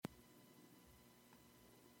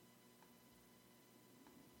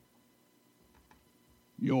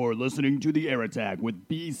You're listening to The Air Attack with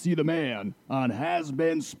BC the Man on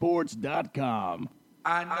HasBeenSports.com.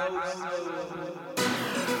 I know.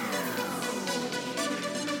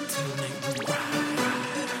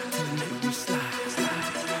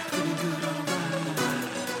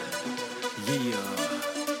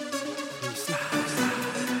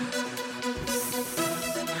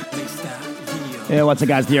 Hey, what's up,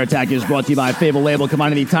 guys? The Air Attack is brought to you by Fable Label,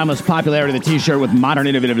 combining the timeless popularity of the t-shirt with modern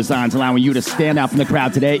innovative designs, allowing you to stand out from the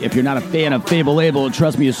crowd today. If you're not a fan of Fable Label,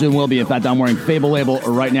 trust me, you soon will be. In fact, I'm wearing Fable Label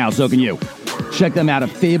right now, so can you. Check them out at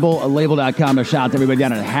FableLabel.com. To shout out to everybody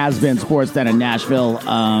down at Has Been Sports down in Nashville.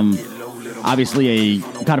 Obviously, a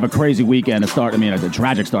kind of a crazy weekend. A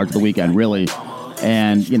tragic start to the weekend, really.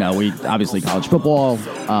 And, you know, we obviously college football,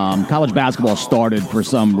 college basketball started for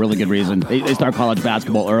some really good reason. They start college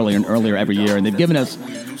basketball earlier and earlier every year, and they've given us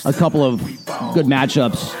a couple of good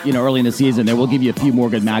matchups, you know, early in the season. They will give you a few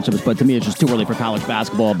more good matchups, but to me, it's just too early for college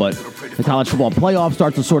basketball. But the college football playoff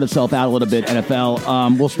starts to sort itself out a little bit.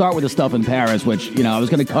 NFL. We'll start with the stuff in Paris, which, you know, I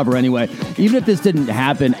was going to cover anyway, even if this didn't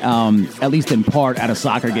happen, at least in part, at a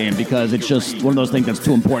soccer game, because it's just one of those things that's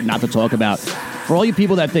too important not to talk about. For all you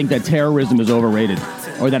people that think that terrorism is overrated,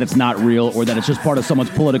 or that it's not real, or that it's just part of someone's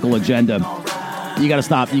political agenda, you got to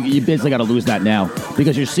stop. You basically got to lose that now,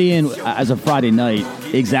 because you're seeing, as of Friday night,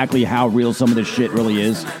 exactly how real some of this shit really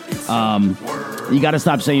is. You got to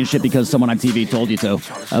stop saying shit because someone on TV told you to.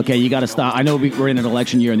 Okay, you got to stop. I know we're in an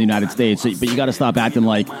election year in the United States, but you got to stop acting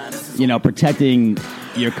like, you know, protecting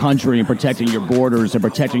your country and protecting your borders and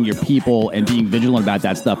protecting your people and being vigilant about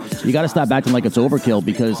that stuff. You got to stop acting like it's overkill,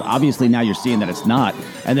 because obviously now you're seeing that it's not.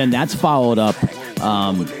 And then that's followed up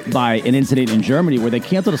by an incident in Germany where they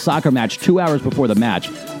canceled a soccer match 2 hours before the match.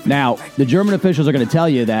 Now, the German officials are going to tell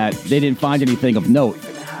you that they didn't find anything of note,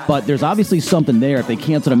 but there's obviously something there if they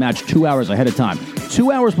canceled a match 2 hours ahead of time.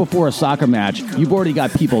 2 hours before a soccer match, you've already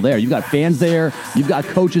got people there. You've got fans there. You've got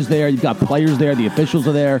coaches there. You've got players there. The officials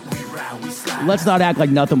are there. Let's not act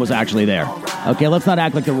like nothing was actually there. Okay, let's not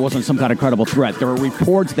act like there wasn't some kind of credible threat. There were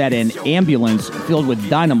reports that an ambulance filled with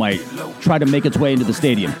dynamite tried to make its way into the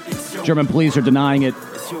stadium. German police are denying it.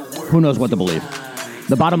 Who knows what to believe?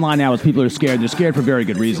 The bottom line now is people are scared. They're scared for very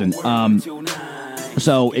good reason.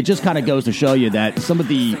 So it just kind of goes to show you that some of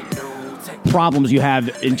the problems you have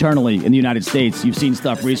internally in the United States, you've seen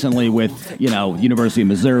stuff recently with, you know, University of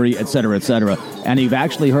Missouri, et cetera, and you've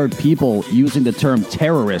actually heard people using the term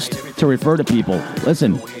terrorist to refer to people.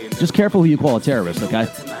 Listen, just careful who you call a terrorist, okay?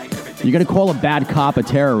 You're going to call a bad cop a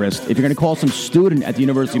terrorist if you're going to call some student at the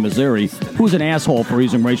University of Missouri who's an asshole for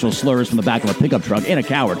using racial slurs from the back of a pickup truck and a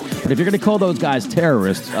coward. But if you're going to call those guys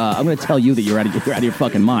terrorists, I'm going to tell you that you're out of your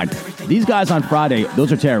fucking mind. These guys on Friday,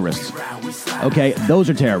 those are terrorists. Okay? Those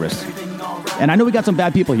are terrorists. And I know we got some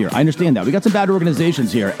bad people here. I understand that. We got some bad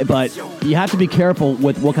organizations here. But you have to be careful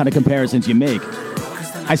with what kind of comparisons you make.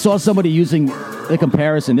 I saw somebody using the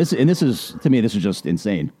comparison, this is, to me, this is just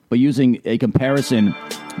insane, but using a comparison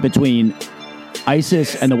between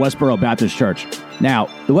ISIS and the Westboro Baptist Church. Now,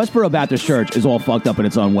 the Westboro Baptist Church is all fucked up in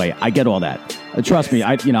its own way. I get all that. Trust me,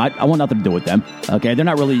 I want nothing to do with them. Okay, they're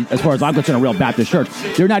not really, as far as I'm concerned, a real Baptist church.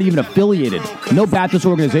 They're not even affiliated. No Baptist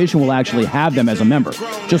organization will actually have them as a member.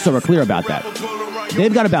 Just so we're clear about that.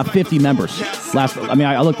 They've got about 50 members.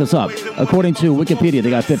 I looked this up. According to Wikipedia, they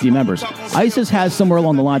got 50 members. ISIS has somewhere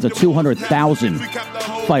along the lines of 200,000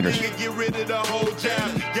 fighters.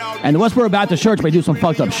 And the Westboro Baptist Church may do some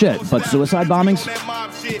fucked up shit, but suicide bombings?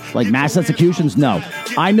 Like mass executions? No.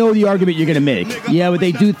 I know the argument you're going to make. Yeah, but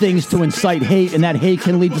they do things to incite hate, and that hate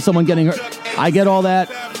can lead to someone getting hurt. I get all that.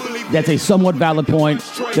 That's a somewhat valid point.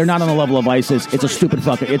 They're not on the level of ISIS. It's a stupid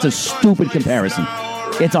comparison.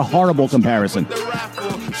 It's a horrible comparison.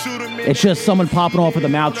 It's just someone popping off of the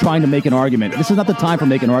mouth trying to make an argument. This is not the time for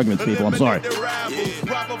making arguments, people. I'm sorry.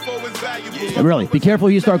 And really, be careful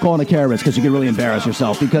who you start calling a terrorist, because you can really embarrass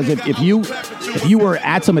yourself. Because if you were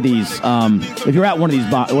at some of these, if you're at one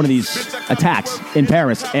of these attacks in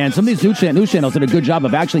Paris, and some of these news channels did a good job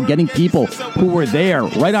of actually getting people who were there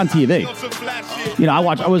right on TV. You know,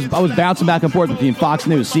 I was bouncing back and forth between Fox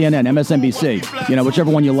News, CNN, MSNBC. You know,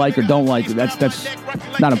 whichever one you like or don't like, that's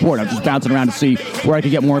not important. I'm just bouncing around to see where I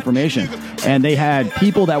could get more information. And they had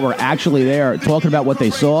people that were actually there talking about what they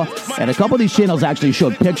saw. And a couple of these channels actually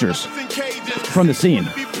showed pictures from the scene.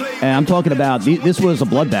 And I'm talking about, this was a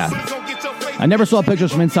bloodbath. I never saw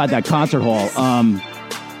pictures from inside that concert hall.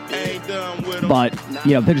 But,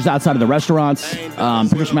 you know, pictures outside of the restaurants,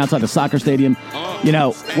 pictures from outside the soccer stadium. You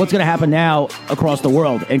know, what's going to happen now across the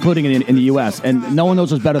world, including in the U.S., and no one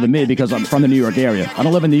knows this better than me because I'm from the New York area. I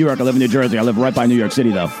don't live in New York. I live in New Jersey. I live right by New York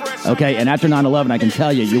City, though. Okay, and after 9/11, I can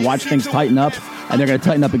tell you, you watch things tighten up, and they're going to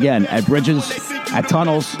tighten up again at bridges, at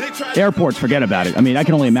tunnels, airports, forget about it. I mean, I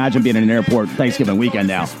can only imagine being in an airport Thanksgiving weekend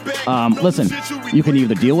now. Listen, you can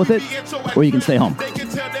either deal with it or you can stay home.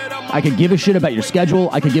 I could give a shit about your schedule.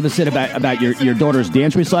 I could give a shit about your daughter's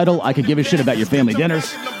dance recital. I could give a shit about your family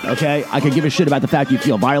dinners. Okay? I could give a shit about the fact you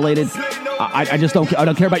feel violated. I just don't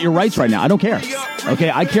care about your rights right now. I don't care. Okay?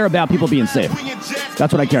 I care about people being safe.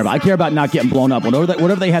 That's what I care about. I care about not getting blown up.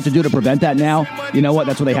 Whatever they have to do to prevent that now, you know what?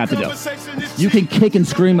 That's what they have to do. You can kick and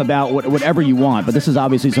scream about whatever you want, but this is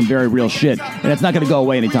obviously some very real shit, and it's not going to go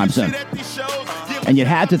away anytime soon. And you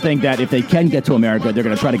have to think that if they can get to America, they're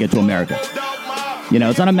going to try to get to America. You know,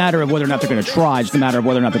 it's not a matter of whether or not they're going to try. It's a matter of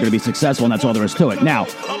whether or not they're going to be successful, and that's all there is to it. Now,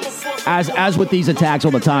 as with these attacks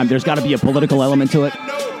all the time, there's got to be a political element to it.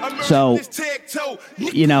 So,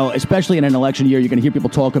 you know, especially in an election year, you're going to hear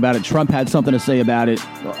people talk about it. Trump had something to say about it.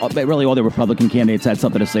 Really, all the Republican candidates had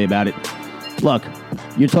something to say about it. Look,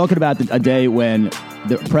 you're talking about a day when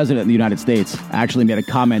the president of the United States actually made a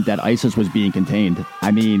comment that ISIS was being contained.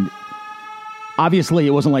 I mean, obviously,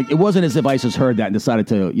 it wasn't as if ISIS heard that and decided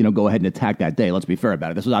to, you know, go ahead and attack that day. Let's be fair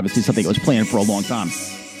about it. This was obviously something that was planned for a long time,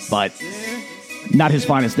 but not his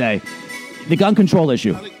finest day. The gun control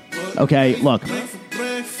issue. Okay, look,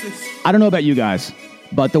 I don't know about you guys,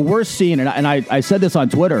 but the worst scene, and I said this on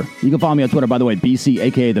Twitter. You can follow me on Twitter, by the way, BC,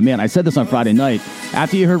 a.k.a. The Man. I said this on Friday night.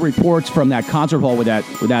 After you heard reports from that concert hall where that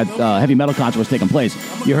heavy metal concert was taking place,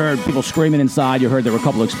 you heard people screaming inside. You heard there were a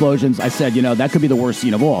couple explosions. I said, you know, that could be the worst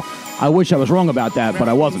scene of all. I wish I was wrong about that, but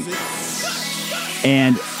I wasn't.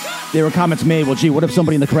 And there were comments made, well, gee, what if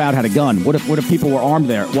somebody in the crowd had a gun? What if people were armed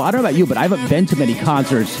there? Well, I don't know about you, but I haven't been to many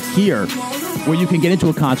concerts here where you can get into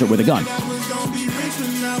a concert with a gun.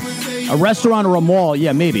 A restaurant or a mall,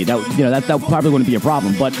 yeah, maybe. That probably wouldn't be a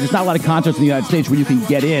problem. But there's not a lot of concerts in the United States where you can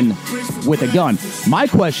get in with a gun. My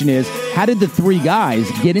question is, how did the three guys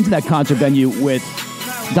get into that concert venue with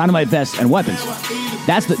dynamite vests and weapons?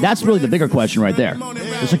 That's really the bigger question right there.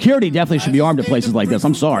 The security definitely should be armed at places like this.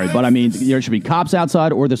 I'm sorry, but I mean, there should be cops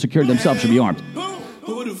outside or the security themselves should be armed.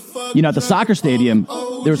 You know, at the soccer stadium,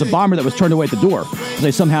 there was a bomber that was turned away at the door.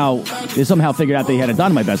 They somehow figured out they had a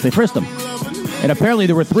dynamite vest. They frisked him. And apparently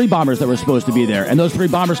there were 3 bombers that were supposed to be there. And those 3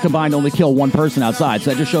 bombers combined only kill 1 person outside. So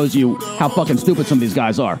that just shows you how fucking stupid some of these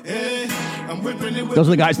guys are. Those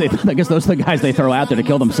are the guys those are the guys they throw out there to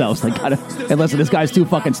kill themselves. They gotta, hey, listen, this guy's too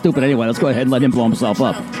fucking stupid anyway. Let's go ahead and let him blow himself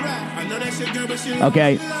up.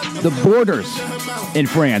 Okay, the borders in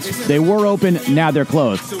France, they were open, now they're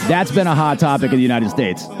closed. That's been a hot topic in the United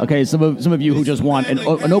States. Okay, some of you who just want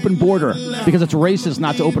an open border because it's racist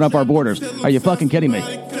not to open up our borders. Are you fucking kidding me?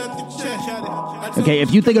 Okay,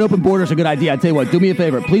 if you think an open border is a good idea, I tell you what, do me a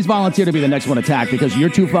favor. Please volunteer to be the next one attacked because you're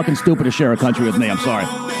too fucking stupid to share a country with me. I'm sorry.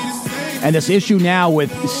 And this issue now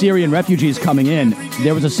with Syrian refugees coming in,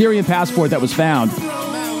 there was a Syrian passport that was found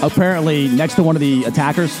apparently next to one of the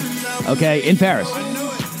attackers, okay, in Paris.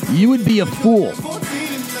 You would be a fool.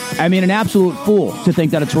 I mean, an absolute fool to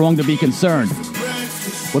think that it's wrong to be concerned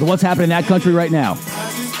with what's happening in that country right now.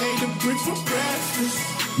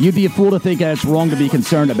 You'd be a fool to think that it's wrong to be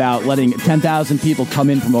concerned about letting 10,000 people come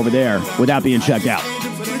in from over there without being checked out.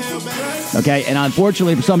 Okay, and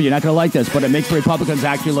unfortunately for some of you, you're not going to like this, but it makes the Republicans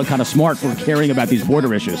actually look kind of smart for caring about these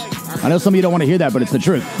border issues. I know some of you don't want to hear that, but it's the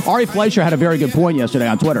truth. Ari Fleischer had a very good point yesterday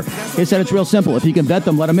on Twitter. He said it's real simple. If you can vet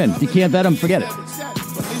them, let them in. If you can't vet them, forget it.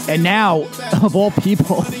 And now, of all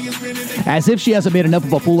people, as if she hasn't made enough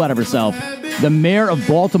of a fool out of herself, the mayor of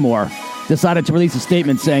Baltimore decided to release a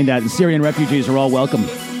statement saying that the Syrian refugees are all welcome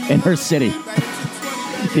in her city.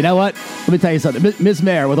 You know what? Let me tell you something. Ms.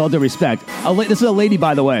 Mayor, with all due respect, this is a lady,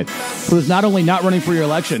 by the way, who is not only not running for your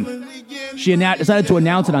election, she decided to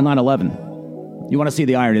announce it on 9/11. You want to see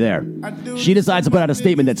the irony there. She decides to put out a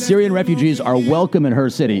statement that Syrian refugees are welcome in her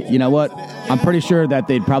city. You know what? I'm pretty sure that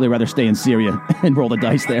they'd probably rather stay in Syria and roll the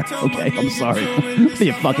dice there. Okay, I'm sorry. Are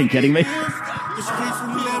you fucking kidding me?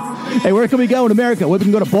 Hey, where can we go in America? We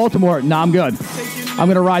can go to Baltimore. Nah, I'm good. I'm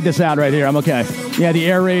going to ride this out right here. I'm okay. Yeah, the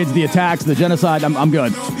air raids, the attacks, the genocide, I'm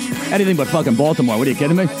good. Anything but fucking Baltimore. What are you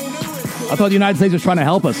kidding me? I thought the United States was trying to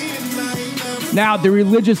help us. Now, the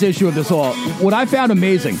religious issue of this all. What I found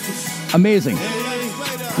amazing,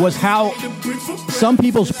 was how some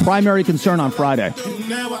people's primary concern on Friday,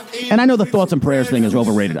 and I know the thoughts and prayers thing is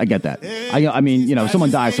overrated. I get that. I mean, you know,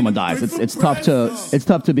 someone dies. It's tough to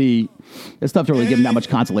really give them that much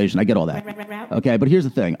consolation. I get all that. Okay, but here's the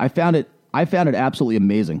thing. I found it absolutely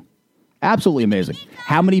amazing. Absolutely amazing.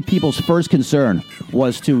 How many people's first concern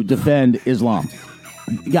was to defend Islam?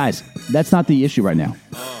 Guys, that's not the issue right now.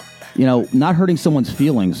 You know, not hurting someone's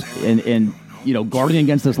feelings and you know, guarding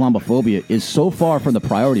against Islamophobia is so far from the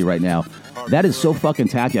priority right now. That is so fucking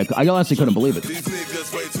tacky. I honestly couldn't believe it.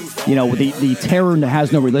 the terror that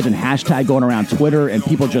has no religion hashtag going around Twitter, and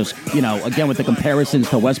people just, again, with the comparisons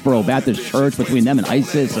to Westboro Baptist Church between them and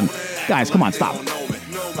ISIS. And guys, come on, stop.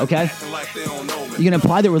 Okay? You can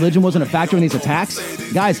imply that religion wasn't a factor in these attacks?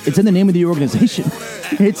 Guys, it's in the name of the organization.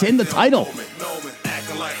 It's in the title.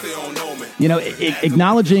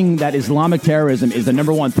 Acknowledging that Islamic terrorism is the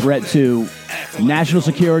number one threat to national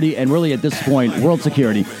security and really at this point, world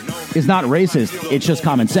security is not racist. It's just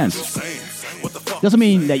common sense. Doesn't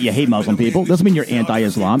mean that you hate Muslim people. Doesn't mean you're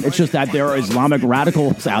anti-Islam. It's just that there are Islamic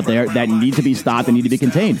radicals out there that need to be stopped and need to be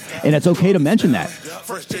contained. And it's okay to mention that.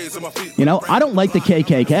 I don't like the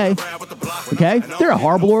KKK. Okay? They're a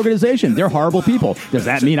horrible organization. They're horrible people. Does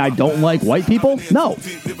that mean I don't like white people? No.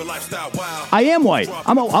 I am white.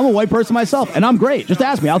 I'm a white person myself, and I'm great. Just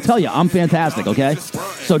ask me. I'll tell you. I'm fantastic, okay?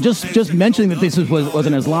 So just mentioning that this was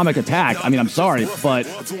an Islamic attack, I mean, I'm sorry, but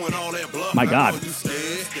my God.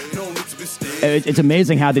 It's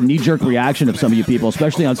amazing how the knee-jerk reaction of some of you people,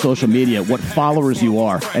 especially on social media, what followers you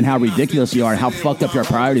are and how ridiculous you are and how fucked up your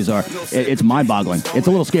priorities are, it's mind-boggling. It's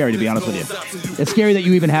a little scary, to be honest with you. It's scary that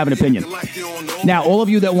you even have an opinion. Now, all of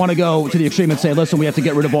you that want to go to the extreme and say, listen, we have to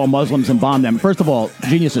get rid of all Muslims and bomb them, first of all,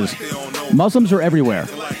 geniuses. Muslims are everywhere.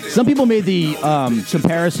 Some people made the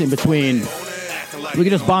comparison between we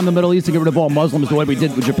could just bomb the Middle East and get rid of all Muslims the way we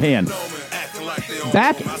did with Japan.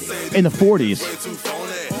 Back in the 40s,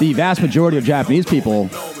 the vast majority of Japanese people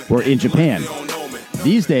were in Japan.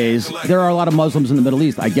 These days, there are a lot of Muslims in the Middle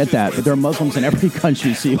East. I get that, but there are Muslims in every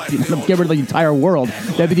country. So if you want to get rid of the entire world,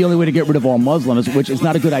 that'd be the only way to get rid of all Muslims, which is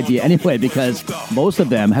not a good idea anyway, because most of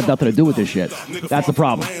them have nothing to do with this shit. That's the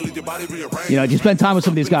problem. If you spend time with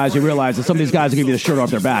some of these guys, you realize that some of these guys will give you the shirt off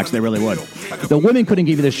their backs. They really would. The women couldn't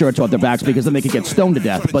give you the shirts off their backs because then they could get stoned to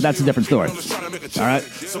death, but that's a different story. All right?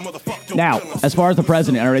 Now, as far as the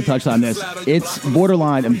president, I already touched on this, it's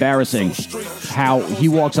borderline embarrassing how he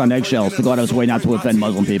walks on eggshells to go out of his way not to offend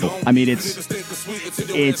Muslim people. I mean,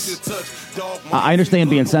 I understand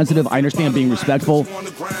being sensitive. I understand being respectful.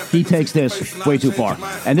 He takes this way too far.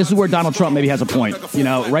 And this is where Donald Trump maybe has a point.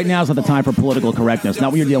 Right now is not the time for political correctness,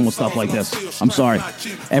 not when you're dealing with stuff like this. I'm sorry.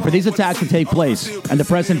 And for these attacks to take place and the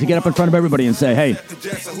president to get up in front of everybody and say, hey,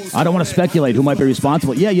 I don't want to speculate who might be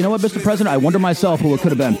responsible. Yeah, you know what, Mr. President? I wonder myself who it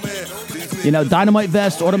could have been. Dynamite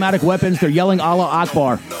vests, automatic weapons, they're yelling Allah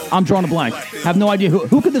Akbar. I'm drawing a blank. Have no idea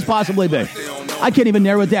who could this possibly be. I can't even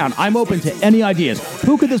narrow it down. I'm open to any ideas.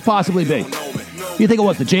 Who could this possibly be? You think it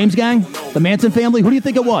was the James gang? The Manson family? Who do you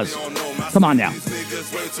think it was? Come on now.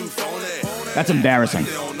 That's embarrassing.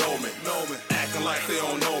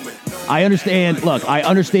 I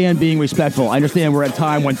understand being respectful. I understand we're at a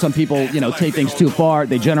time when some people, take things too far.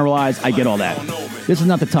 They generalize. I get all that. This is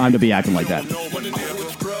not the time to be acting like that.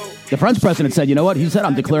 The French president said, you know what? He said,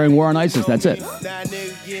 I'm declaring war on ISIS. That's it.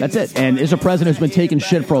 That's it. And is a president who's been taking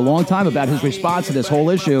shit for a long time about his response to this whole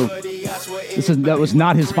issue. That was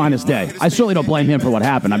not his finest day. I certainly don't blame him for what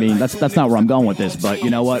happened. I mean, that's not where I'm going with this. But you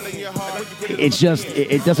know what? It's just,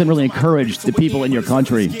 it doesn't really encourage the people in your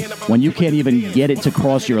country when you can't even get it to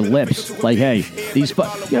cross your lips. Like, hey, just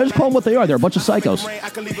call them what they are. They're a bunch of psychos.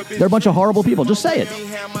 They're a bunch of horrible people. Just say it.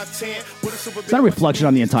 It's not a reflection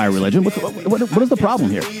on the entire religion. What is the problem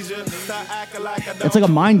here? It's like a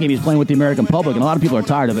mind game he's playing with the American public, and a lot of people are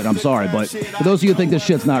tired of it. I'm sorry, but for those of you who think this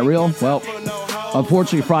shit's not real, well,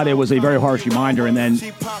 unfortunately, Friday was a very harsh reminder, and then,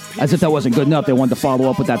 as if that wasn't good enough, they wanted to follow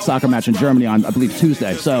up with that soccer match in Germany on, I believe,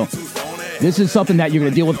 Tuesday. So this is something that you're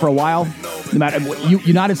going to deal with for a while. No matter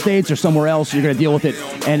United States or somewhere else, you're going to deal with it.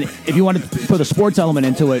 And if you want to put the sports element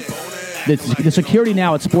into it, the security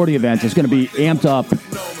now at sporting events is going to be amped up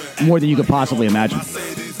more than you could possibly imagine.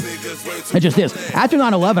 It just is. After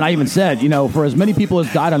 9/11, I even said, for as many people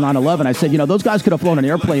as died on 9/11, I said, those guys could have flown an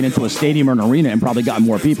airplane into a stadium or an arena and probably gotten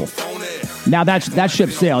more people. Now that ship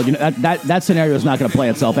sailed. That scenario is not going to play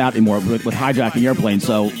itself out anymore with hijacking airplanes.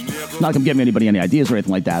 So it's not going to give anybody any ideas or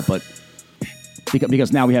anything like that. But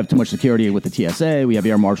because now we have too much security with the TSA, we have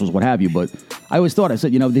air marshals, what have you. But I always thought, I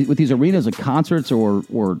said, with these arenas and concerts or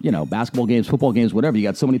basketball games, football games, whatever, you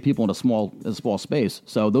got so many people in a small space.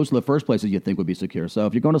 So those are the first places you think would be secure. So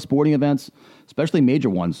if you're going to sporting events, especially major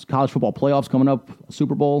ones, college football playoffs coming up,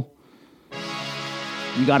 Super Bowl,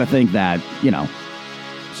 you got to think that,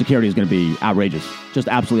 security is going to be outrageous, just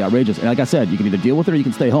absolutely outrageous. And like I said, you can either deal with it or you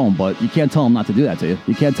can stay home, but you can't tell them not to do that to you.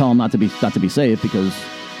 You can't tell them not to be safe because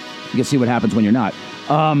you can see what happens when you're not.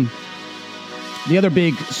 The other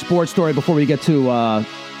big sports story before we get to the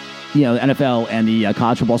NFL and the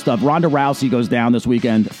college football stuff, Ronda Rousey goes down this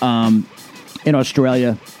weekend in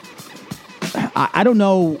Australia. I don't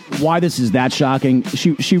know why this is that shocking.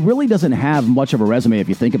 She really doesn't have much of a resume if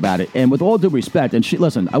you think about it. And with all due respect, and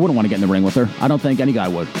listen, I wouldn't want to get in the ring with her. I don't think any guy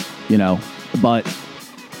would, But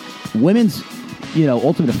women's,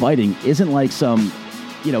 Ultimate Fighting isn't like some,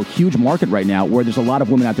 huge market right now where there's a lot of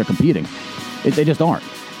women out there competing. They just aren't.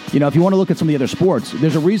 If you want to look at some of the other sports,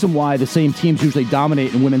 there's a reason why the same teams usually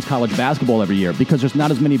dominate in women's college basketball every year, because there's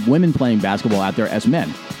not as many women playing basketball out there as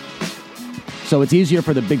men. So it's easier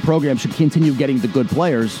for the big programs to continue getting the good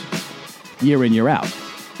players year in, year out.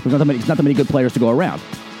 There's not that many good players to go around.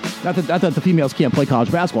 Not that the females can't play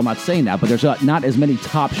college basketball. I'm not saying that, but there's not as many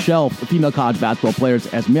top shelf female college basketball players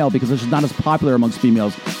as male, because it's just not as popular amongst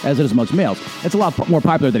females as it is amongst males. It's a lot more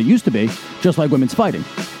popular than it used to be, just like women's fighting.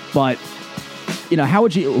 But who are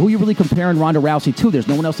you really comparing Ronda Rousey to? There's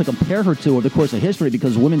no one else to compare her to over the course of history,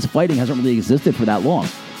 because women's fighting hasn't really existed for that long.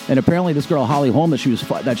 And apparently this girl, Holly Holm, that she's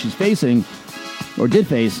facing, or did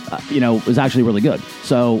face, is actually really good.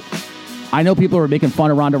 So I know people are making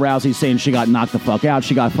fun of Ronda Rousey, saying she got knocked the fuck out.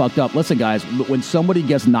 She got fucked up. Listen, guys, when somebody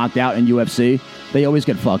gets knocked out in UFC, they always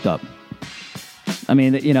get fucked up. I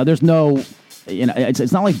mean, there's no...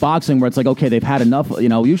 it's not like boxing where it's like, okay, they've had enough.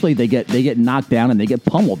 Usually they get knocked down and they get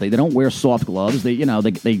pummeled. They don't wear soft gloves. They're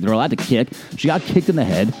allowed to kick. She got kicked in the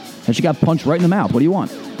head and she got punched right in the mouth. What do you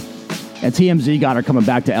want? And TMZ got her coming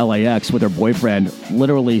back to LAX with her boyfriend,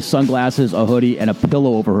 literally sunglasses, a hoodie, and a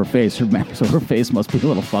pillow over her face. So her face must be a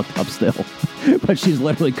little fucked up still. But she's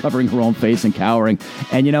literally covering her own face and cowering.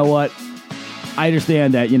 And you know what? I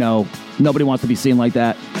understand that, nobody wants to be seen like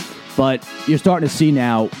that. But you're starting to see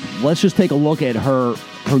now, let's just take a look at her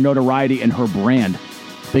notoriety and her brand.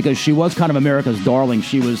 Because she was kind of America's darling.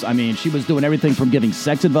 She was doing everything from giving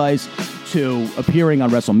sex advice to appearing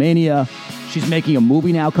on WrestleMania. She's making a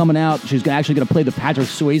movie now coming out. She's actually going to play the Patrick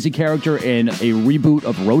Swayze character in a reboot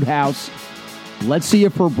of Roadhouse. Let's see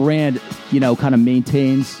if her brand, kind of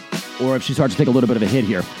maintains, or if she starts to take a little bit of a hit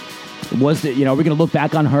here. Are we going to look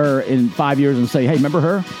back on her in 5 years and say, hey, remember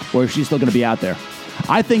her? Or is she still going to be out there?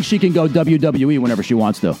 I think she can go WWE whenever she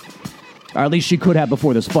wants to. Or at least she could have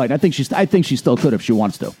before this fight. I think she still could if she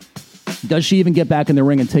wants to. Does she even get back in the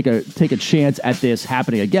ring and take a chance at this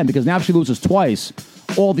happening again? Because now if she loses twice,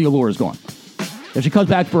 all the allure is gone. If she comes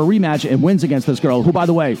back for a rematch and wins against this girl, who, by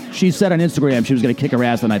the way, she said on Instagram she was going to kick her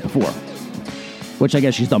ass the night before, which I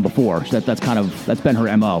guess she's done before. That's been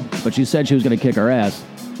her MO. But she said she was going to kick her ass.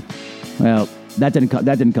 Well, that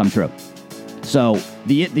didn't come true. So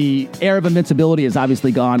the air of invincibility is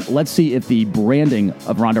obviously gone. Let's see if the branding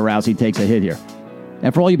of Ronda Rousey takes a hit here.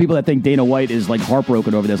 And for all you people that think Dana White is like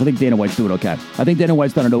heartbroken over this, I think Dana White's doing okay. I think Dana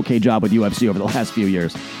White's done an okay job with UFC over the last few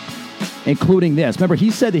years, including this. Remember, he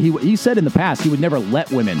said that he said in the past he would never let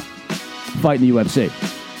women fight in the UFC.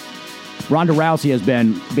 Ronda Rousey has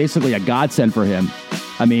been basically a godsend for him.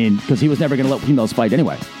 I mean, because he was never going to let females fight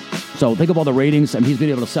anyway. So think of all the ratings, and he's been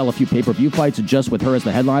able to sell a few pay-per-view fights just with her as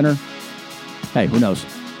the headliner. Hey, who knows?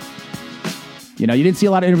 You didn't see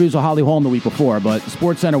a lot of interviews with Holly Holm the week before, but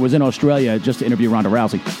SportsCenter was in Australia just to interview Ronda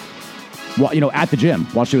Rousey. Well, at the gym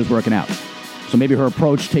while she was working out. So maybe her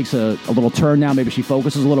approach takes a little turn now. Maybe she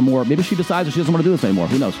focuses a little more. Maybe she decides that she doesn't want to do this anymore.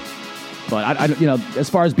 Who knows? But as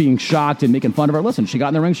far as being shocked and making fun of her, listen, she got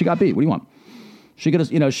in the ring, she got beat. What do you want? She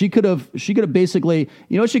could have basically,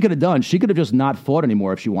 what she could have done? She could have just not fought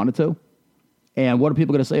anymore if she wanted to. And what are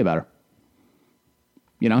people going to say about her?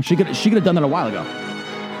 She could have done that a while ago.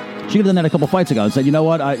 She could have done that a couple fights ago and said, you know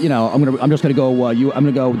what, I'm just going to go. I'm going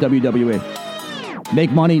to go WWE,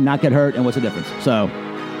 make money, not get hurt, and what's the difference? So,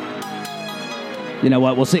 you know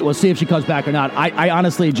what, we'll see if she comes back or not. I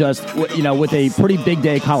honestly just, with a pretty big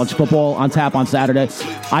day of college football on tap on Saturday,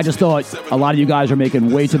 I just thought a lot of you guys are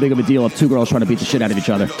making way too big of a deal of two girls trying to beat the shit out of each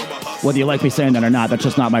other. Whether you like me saying that or not, that's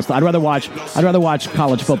just not my style. I'd rather watch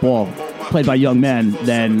college football played by young men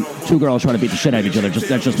than two girls trying to beat the shit out of each other.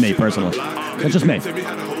 That's just me personally. That's just me.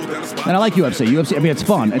 And I like UFC. UFC, I mean, it's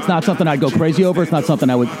fun. It's not something I'd go crazy over. It's not something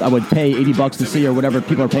I would pay $80 to see or whatever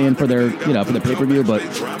people are paying for their for the pay-per-view. But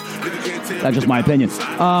that's just my opinion.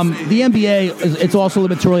 The NBA, it's also a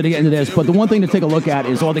little bit too early to get into this, but the one thing to take a look at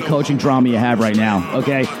is all the coaching drama you have right now.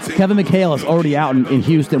 Okay, Kevin McHale is already out in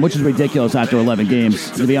Houston, which is ridiculous after 11 games.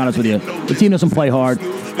 To be honest with you, the team doesn't play hard.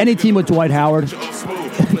 Any team with Dwight Howard,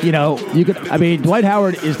 Dwight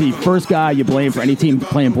Howard is the first guy you blame for any team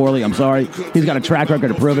playing poorly. I'm sorry. He's got a track record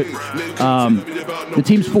to prove it. The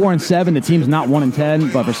team's 4-7. The team's not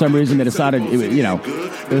 1-10, but for some reason they decided,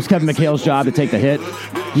 it was Kevin McHale's job to take the hit.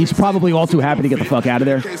 He's probably all too happy to get the fuck out of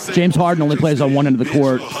there. James Harden only plays on one end of the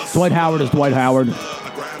court. Dwight Howard is Dwight Howard.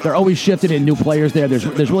 They're always shifting in new players there.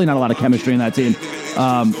 There's really not a lot of chemistry in that team.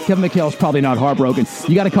 Kevin McHale's probably not heartbroken.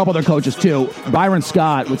 You got a couple other coaches, too. Byron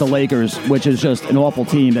Scott with the Lakers, which is just an awful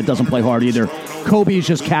team that doesn't play hard either. Kobe's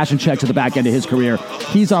just cashing checks at the back end of his career.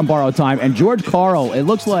 He's on borrowed time. And George Karl, it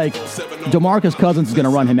looks like DeMarcus Cousins is going to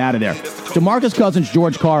run him out of there. DeMarcus Cousins,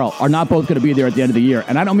 George Karl are not both going to be there at the end of the year.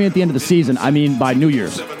 And I don't mean at the end of the season. I mean by New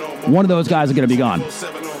Year's. One of those guys is going to be gone.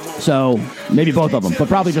 So maybe both of them, but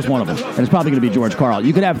probably just one of them. And it's probably going to be George Karl.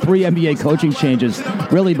 You could have 3 NBA coaching changes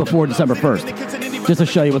really before December 1st, just to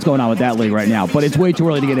show you what's going on with that league right now. But it's way too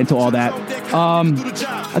early to get into all that. I'll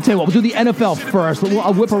tell you what, we'll do the NFL first.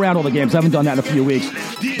 I'll whip around all the games. I haven't done that in a few weeks.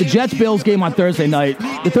 The Jets-Bills game on Thursday night.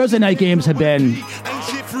 The Thursday night games have been,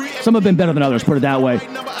 some have been better than others, put it that way.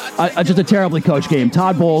 Just a terribly coached game.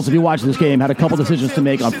 Todd Bowles, if you watch this game, had a couple decisions to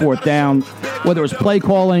make on 4th down. Whether it was play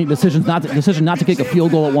calling, decision not to kick a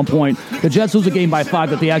field goal at one point. The Jets lose a game by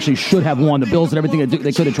 5 that they actually should have won. The Bills did everything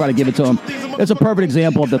they could to try to give it to them. It's a perfect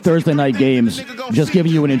example of the Thursday night games just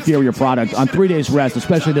giving you an inferior product on 3 days rest,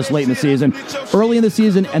 especially this late in the season. Early in the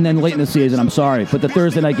season and then late in the season, I'm sorry. But the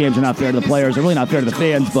Thursday night games are not fair to the players. They're really not fair to the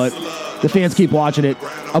fans, but the fans keep watching it.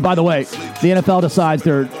 Oh, by the way, the NFL decides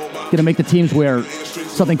they're going to make the teams wear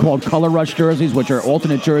something called color rush jerseys, which are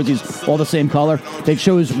alternate jerseys, all the same color. They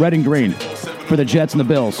chose red and green for the Jets and the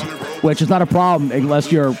Bills, which is not a problem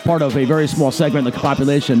unless you're part of a very small segment of the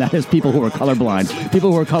population. That is people who are colorblind.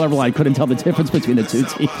 People who are colorblind couldn't tell the difference between the two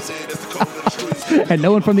teams. And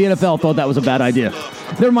no one from the NFL thought that was a bad idea.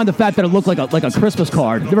 Never mind the fact that it looked like a Christmas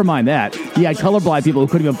card. Never mind that. You had colorblind people who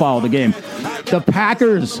couldn't even follow the game. The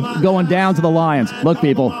Packers going down to the Lions. Look,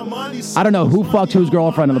 people, I don't know who fucked whose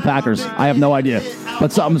girlfriend in the Packers. I have no idea.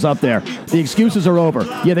 But something's up there. The excuses are over.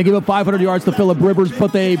 Yeah, they gave up 500 yards to Phillip Rivers,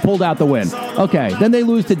 but they pulled out the win. Okay, then they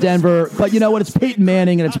lose to Denver. But you know what? It's Peyton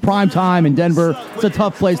Manning, and it's prime time in Denver. It's a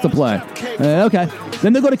tough place to play. Okay.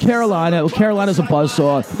 Then they go to Carolina. Well, Carolina's a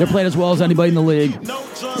buzzsaw. They're playing as well as anybody in the league.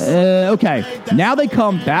 Okay. Now they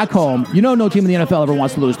come back home. You know no team in the NFL ever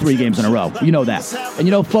wants to lose 3 games in a row. You know that. And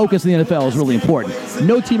you know focus in the NFL is really important.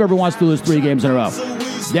 No team ever wants to lose 3 games in a row.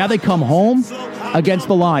 Now they come home against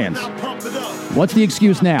the Lions. What's the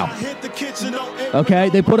excuse now? Okay,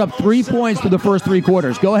 they put up 3 points through the first 3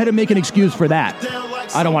 quarters. Go ahead and make an excuse for that.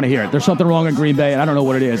 I don't want to hear it. There's something wrong in Green Bay, and I don't know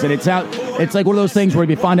what it is. And it's like one of those things where if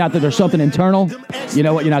you find out that there's something internal, you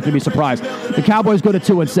know what? You're not going to be surprised. The Cowboys go to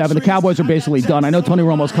 2-7. The Cowboys are basically done. I know Tony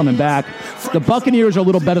Romo's coming back. The Buccaneers are a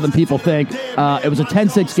little better than people think. It was a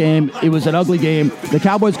 10-6 game. It was an ugly game. The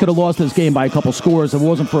Cowboys could have lost this game by a couple scores if it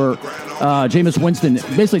wasn't for Jameis Winston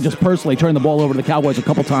basically just personally turning the ball over to the Cowboys a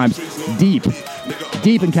couple times deep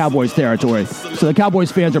in Cowboys territory. So the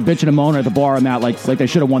Cowboys fans are bitching and moaning at the bar on that like they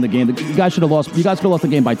should have won the game. You guys could have lost the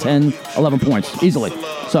game by 10, 11 points easily.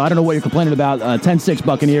 So I don't know what you're complaining about. 10-6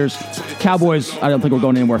 Buccaneers. Cowboys, I don't think we're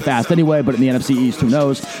going anywhere fast anyway, but in the NFC East, who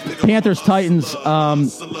knows? Panthers, Titans.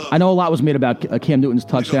 I know a lot was made about Cam Newton's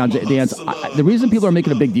touchdown dance. The reason people are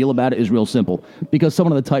making a big deal about it is real simple. Because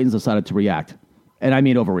someone of the Titans decided to react. And I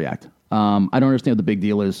mean overreact. I don't understand what the big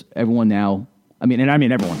deal is. Everyone now, I mean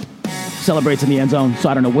everyone, celebrates in the end zone. So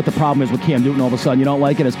I don't know what the problem is with Cam Newton all of a sudden. You don't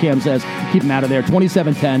like it, as Cam says, keep him out of there.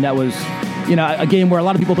 27-10, that was, a game where a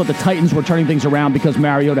lot of people thought the Titans were turning things around because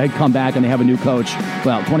Mariota had come back and they have a new coach.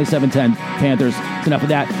 Well, 27-10, Panthers, it's enough of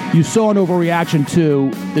that. You saw an overreaction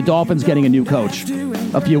to the Dolphins getting a new coach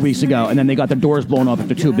a few weeks ago, and then they got their doors blown off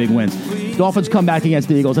after 2 big wins. Dolphins come back against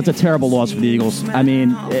the Eagles. That's a terrible loss for the Eagles. I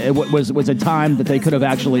mean, it was a time that they could have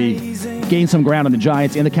actually gained some ground on the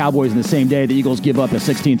Giants and the Cowboys in the same day. The Eagles give up a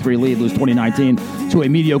 16-3 lead, lose 2019 to a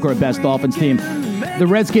mediocre at best Dolphins team. The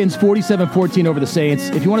Redskins 47-14 over the Saints.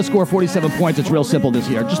 If you want to score 47 points, it's real simple this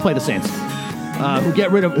year. Just play the Saints, who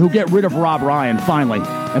get rid of Rob Ryan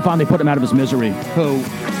finally put him out of his misery. Who,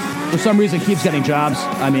 for some reason, keeps getting jobs.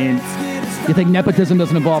 I mean, you think nepotism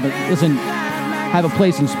doesn't have a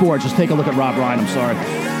place in sports? Just take a look at Rob Ryan. I'm sorry.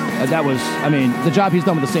 The job he's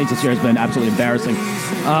done with the Saints this year has been absolutely embarrassing.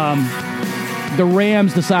 The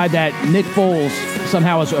Rams decide that Nick Foles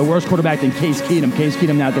somehow is a worse quarterback than Case Keenum. Case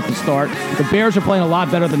Keenum now gets the start. The Bears are playing a lot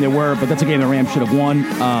better than they were, but that's a game the Rams should have won.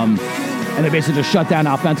 And they basically just shut down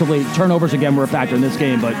offensively. Turnovers, again, were a factor in this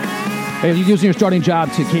game. But if you're using your starting job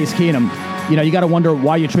to Case Keenum, you got to wonder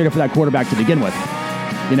why you traded for that quarterback to begin with.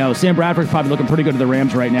 Sam Bradford's probably looking pretty good to the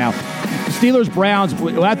Rams right now. Steelers-Browns,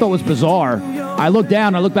 what I thought was bizarre, I look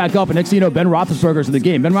down, I look back up, and next thing you know, Ben Roethlisberger's in the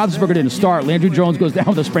game. Ben Roethlisberger didn't start. Landry Jones goes down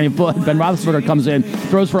with a sprained foot. Ben Roethlisberger comes in,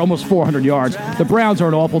 throws for almost 400 yards. The Browns are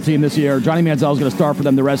an awful team this year. Johnny Manziel's going to start for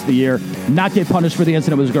them the rest of the year. Not get punished for the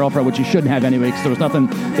incident with his girlfriend, which he shouldn't have anyway, because there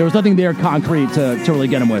was nothing there concrete to really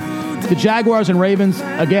get him with. The Jaguars and Ravens,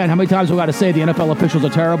 again, how many times have we got to say the NFL officials are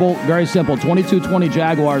terrible? Very simple. 22-20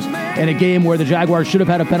 Jaguars in a game where the Jaguars should have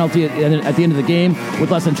had a penalty at the end of the game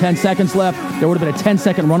with less than 10 seconds left. There would have been a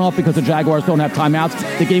 10-second runoff because the Jaguars don't have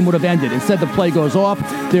timeouts. The game would have ended. Instead, the play goes off.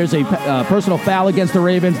 There's a personal foul against the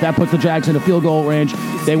Ravens. That puts the Jags in the field goal range.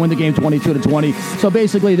 They win the game 22-20. So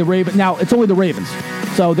basically, the Ravens. Now, it's only the Ravens.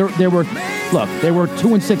 So they were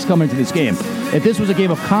 2-6 coming into this game. If this was a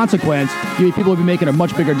game of consequence, people would be making a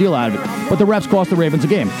much bigger deal out of it. But the refs cost the Ravens a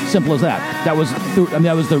game. Simple as that. That was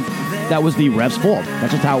the refs' fault.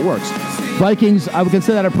 That's just how it works. Vikings, I would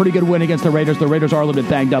consider that a pretty good win against the Raiders. The Raiders are a little bit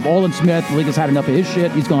banged up. Olin Smith, the league has had enough of his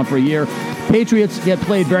shit. He's gone for a year. Patriots get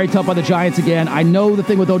played very tough by the Giants again. I know the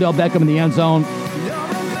thing with Odell Beckham in the end zone.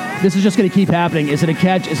 This is just going to keep happening. Is it a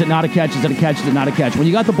catch? Is it not a catch? Is it a catch? Is it not a catch? When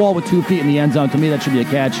you got the ball with 2 feet in the end zone, to me, that should be a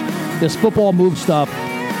catch. This football move stuff,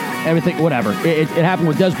 everything, whatever. It happened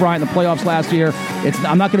with Dez Bryant in the playoffs last year.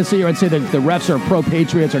 I'm not going to sit here and say that the refs are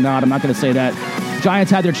pro-Patriots or not. I'm not going to say that.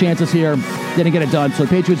 Giants had their chances here. Didn't get it done. So the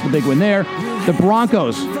Patriots, the big win there. The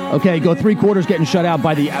Broncos, go 3 quarters getting shut out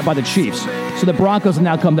by the Chiefs. So the Broncos have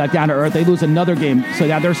now come back down to earth. They lose another game. So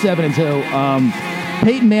now they're 7-2.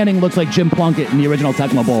 Peyton Manning looks like Jim Plunkett in the original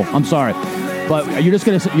Tecmo Bowl. I'm sorry. But you're just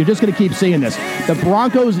gonna keep seeing this. The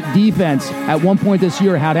Broncos defense at one point this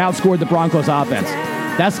year had outscored the Broncos offense.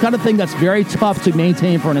 That's the kind of thing that's very tough to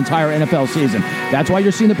maintain for an entire NFL season. That's why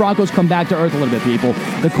you're seeing the Broncos come back to earth a little bit, people.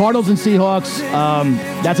 The Cardinals and Seahawks,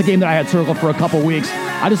 that's a game that I had circled for a couple weeks.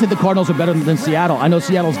 I just think the Cardinals are better than Seattle. I know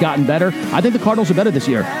Seattle's gotten better. I think the Cardinals are better this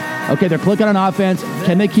year. Okay, they're clicking on offense.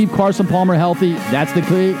 Can they keep Carson Palmer healthy? That's the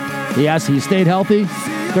key. Yes, he stayed healthy.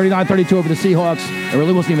 39-32 over the Seahawks. It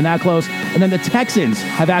really wasn't even that close. And then the Texans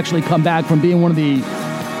have actually come back from being one of the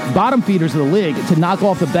bottom feeders of the league to knock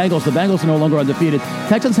off the Bengals. The Bengals are no longer undefeated.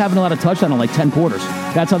 Texans haven't allowed a touchdown in like 10 quarters.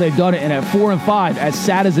 That's how they've done it. And at 4-5, as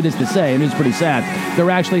sad as it is to say, and it's pretty sad, they're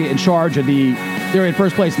actually in charge of they're in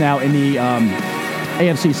first place now in the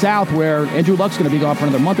AFC South, where Andrew Luck's going to be gone for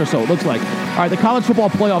another month or so, it looks like. All right, the college football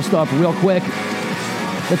playoff stuff real quick.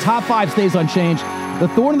 The top 5 stays unchanged. The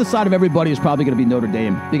thorn in the side of everybody is probably going to be Notre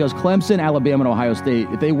Dame because Clemson, Alabama, and Ohio State,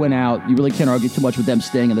 if they win out, you really can't argue too much with them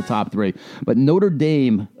staying in the top 3. But Notre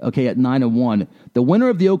Dame, at 9-1, the winner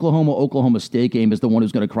of the Oklahoma State game is the one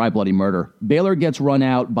who's going to cry bloody murder. Baylor gets run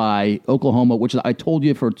out by Oklahoma, which I told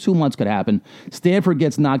you for 2 months could happen. Stanford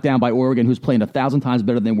gets knocked down by Oregon, who's playing 1,000 times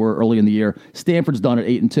better than they were early in the year. Stanford's done at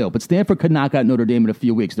 8-2, but Stanford could knock out Notre Dame in a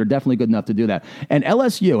few weeks. They're definitely good enough to do that. And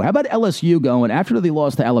LSU, how about LSU going, after they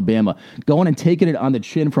lost to Alabama, going and taking it on the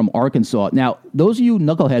chin from Arkansas? Now, those of you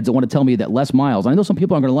knuckleheads that want to tell me that Les Miles, I know some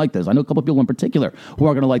people aren't going to like this. I know a couple of people in particular who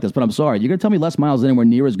aren't going to like this, but I'm sorry. You're going to tell me Les Miles is anywhere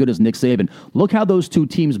near as good as Nick Saban. Look how those two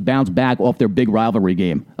teams bounce back off their big rivalry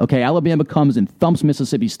game. Okay, Alabama comes and thumps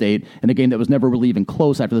Mississippi State in a game that was never really even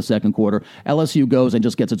close after the second quarter. LSU goes and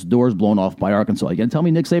just gets its doors blown off by Arkansas. You're going to tell me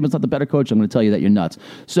Nick Saban's not the better coach? I'm going to tell you that you're nuts.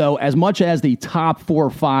 So as much as the top 4 or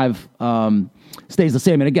 5 stays the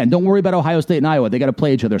same. And again, don't worry about Ohio State and Iowa. They got to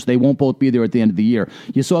play each other, so they won't both be there at the end of the year.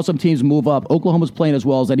 You saw some teams move up. Oklahoma's playing as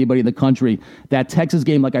well as anybody in the country. That Texas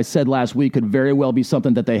game, like I said last week, could very well be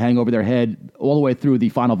something that they hang over their head all the way through the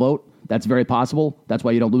final vote. That's very possible. That's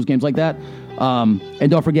why you don't lose games like that. And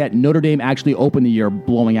don't forget, Notre Dame actually opened the year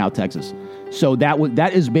blowing out Texas. So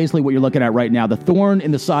that is basically what you're looking at right now. The thorn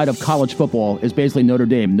in the side of college football is basically Notre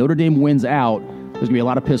Dame. Notre Dame wins out. There's going to be a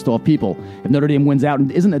lot of pissed off people. If Notre Dame wins out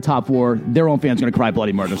and isn't in the top 4, their own fans are going to cry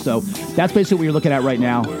bloody murder. So that's basically what you're looking at right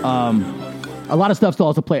now. A lot of stuff still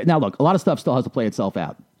has to play. Now, look, a lot of stuff still has to play itself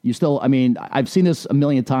out. I've seen this a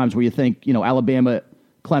million times where you think, Alabama,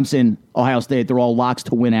 Clemson, Ohio State, they're all locks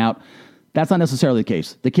to win out. That's not necessarily the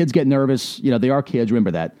case. The kids get nervous. They are kids.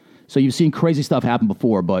 Remember that. So you've seen crazy stuff happen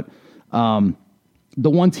before, but the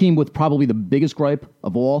one team with probably the biggest gripe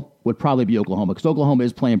of all would probably be Oklahoma, because Oklahoma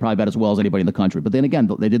is playing probably about as well as anybody in the country. But then again,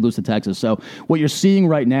 they did lose to Texas. So what you're seeing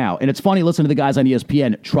right now, and it's funny listening to the guys on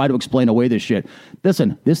ESPN try to explain away this shit.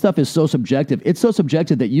 Listen, this stuff is so subjective. It's so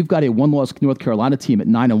subjective that you've got a one-loss North Carolina team at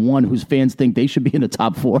 9-1 whose fans think they should be in the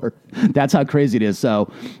top 4. That's how crazy it is.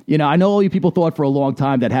 So, I know all you people thought for a long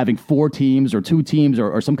time that having 4 teams or 2 teams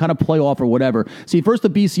or some kind of playoff or whatever. See, first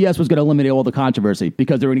the BCS was going to eliminate all the controversy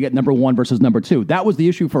because they were going to get number 1 versus number 2. That was the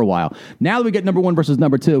issue for a while. Now that we get number 1 versus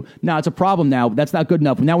number 2, now it's a problem now. That's not good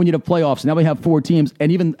enough. Now we need a playoffs. Now we have 4 teams.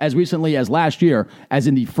 And even as recently as last year, as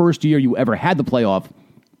in the first year you ever had the playoff,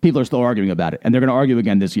 people are still arguing about it. And they're going to argue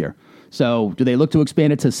again this year. So do they look to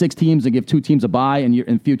expand it to 6 teams and give 2 teams a bye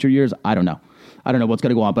in future years? I don't know. I don't know what's going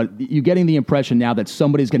to go on. But you're getting the impression now that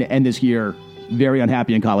somebody's going to end this year very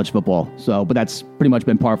unhappy in college football. So, but that's pretty much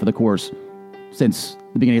been par for the course since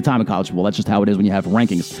the beginning of time in college football. That's just how it is when you have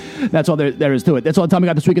rankings. That's all there is to it. That's all the time we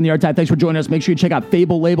got this week in the Yard Tag. Thanks for joining us. Make sure you check out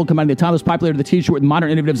Fable Label, combining the timeless popularity of the t-shirt with modern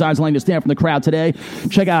innovative designs allowing you to stand from the crowd today.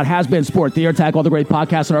 Check out Has-Been Sport, the Yard Tag, all the great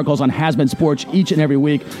podcasts and articles on Has-Been Sports each and every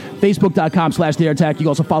week. Facebook.com/the Yard Tag. You can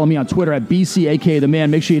also follow me on Twitter at BCAK the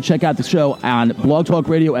Man. Make sure you check out the show on Blog Talk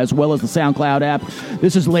Radio as well as the SoundCloud app.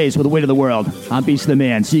 This is Lace with the Weight of the World. I'm BC the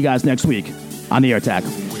Man. See you guys next week on the Yard Tag.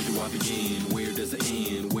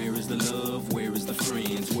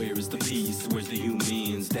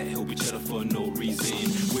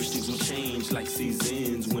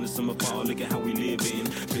 Look at how we live in.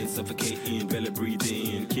 Been suffocating, barely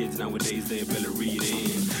breathing. Kids nowadays, they're barely reading.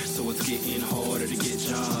 So it's getting harder to get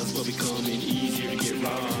jobs, but becoming easier to get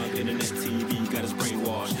robbed. Internet TV got us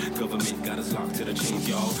brainwashed. Government got us locked to the chains,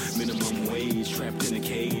 y'all. Minimum wage, trapped in a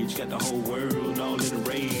cage. Got the whole world all in a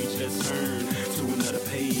rage. Let's turn to another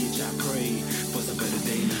page. I pray for some better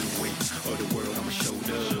days. Wait, or the world on my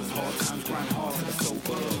shoulders. Hard times grind hard to the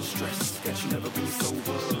sober. Stress got you never be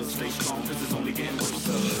sober. Stay strong, cause it's only getting worse.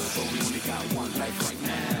 But we only got one life right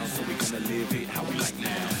now, so we gonna live it how we like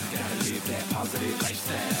now. Gotta live that positive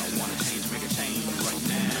lifestyle. Wanna change, make a change right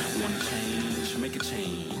now. Wanna change, make a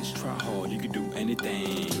change. Try hard, you can do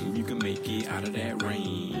anything. You can make it out of that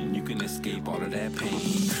rain. You can escape all of that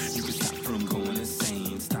pain. You can stop from going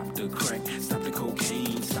insane. Stop the crack, stop the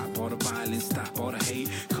cocaine. Stop all the violence, stop all the hate.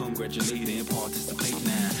 Congratulate and participate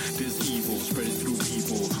now. This evil spreading through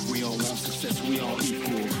people. We all want success, we all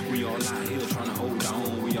equal. We all out here trying to hold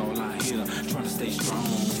on. We all out here trying to stay strong.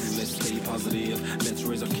 Let's stay positive. Let's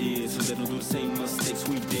raise our kids so they don't do the same mistakes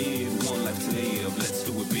we did. One life to live. Let's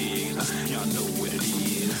do it big. Y'all know what it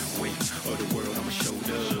is. Weight of the world on my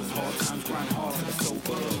shoulders. Hard times grind hard to the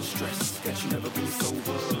sober. Stress got you never be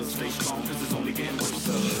sober. Stay strong cause it's only getting worse.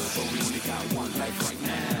 But we only got one life right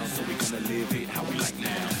now, so we gonna live it how we like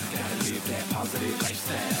now. Gotta live that positive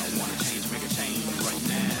lifestyle. Wanna change, make a change right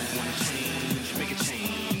now. Wanna change, make a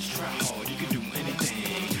change. Try hard, you can do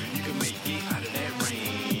anything. You can make it out of that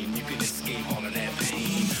rain. You can escape all of that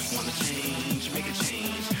pain. Wanna change, make a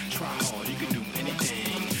change. Try hard, you can do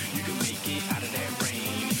anything. You can make it out of that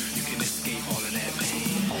rain. You can escape all of that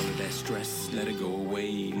pain. All of that stress, let it go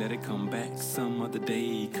away. Let it come back some other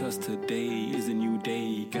day. Cause today is a new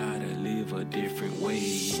day. Gotta live a different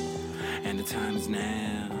way. And the time is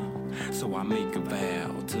now. So I make a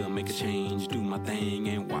vow to make a change, do my thing,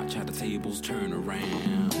 and watch how the tables turn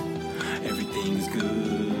around. Everything's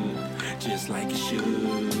good, just like it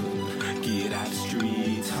should. Get out the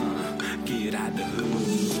streets, get out the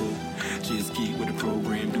hood. Just get with the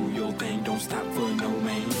program, do your thing, don't stop for no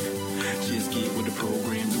man. Just get with the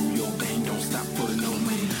program, do your thing, don't stop for no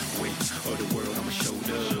man. Weight of the world on my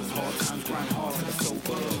shoulders. Hard times grind hard to the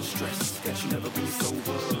sober. Stress got you never be